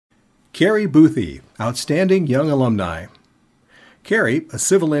Carrie Buthe, Outstanding Young Alumni. Carrie, a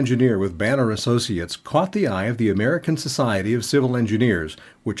civil engineer with Banner Associates, caught the eye of the American Society of Civil Engineers,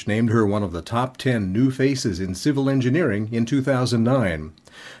 which named her one of the top 10 new faces in civil engineering in 2009.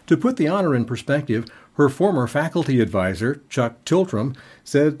 To put the honor in perspective, her former faculty advisor, Chuck Tiltrom,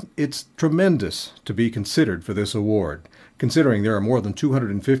 said it's tremendous to be considered for this award. Considering there are more than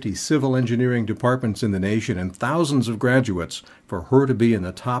 250 civil engineering departments in the nation and thousands of graduates, for her to be in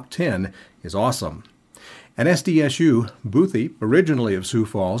the top 10 is awesome. At SDSU, Buthe, originally of Sioux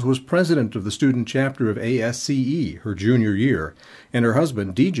Falls, was president of the student chapter of ASCE her junior year, and her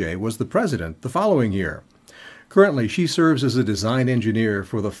husband, DJ, was the president the following year. Currently, she serves as a design engineer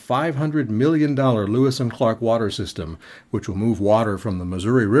for the $500 million Lewis and Clark water system, which will move water from the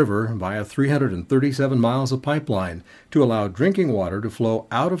Missouri River via 337 miles of pipeline to allow drinking water to flow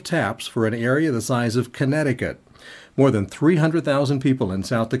out of taps for an area the size of Connecticut. More than 300,000 people in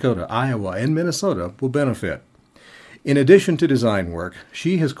South Dakota, Iowa, and Minnesota will benefit. In addition to design work,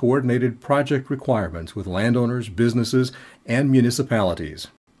 she has coordinated project requirements with landowners, businesses, and municipalities.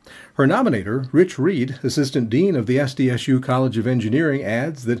 Her nominator, Rich Reed, Assistant Dean of the SDSU College of Engineering,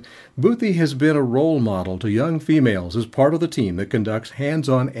 adds that Buthe has been a role model to young females as part of the team that conducts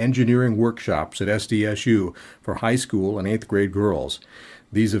hands-on engineering workshops at SDSU for high school and 8th grade girls.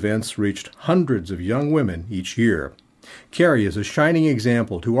 These events reached hundreds of young women each year. Carrie is a shining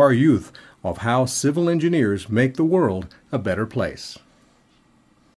example to our youth of how civil engineers make the world a better place.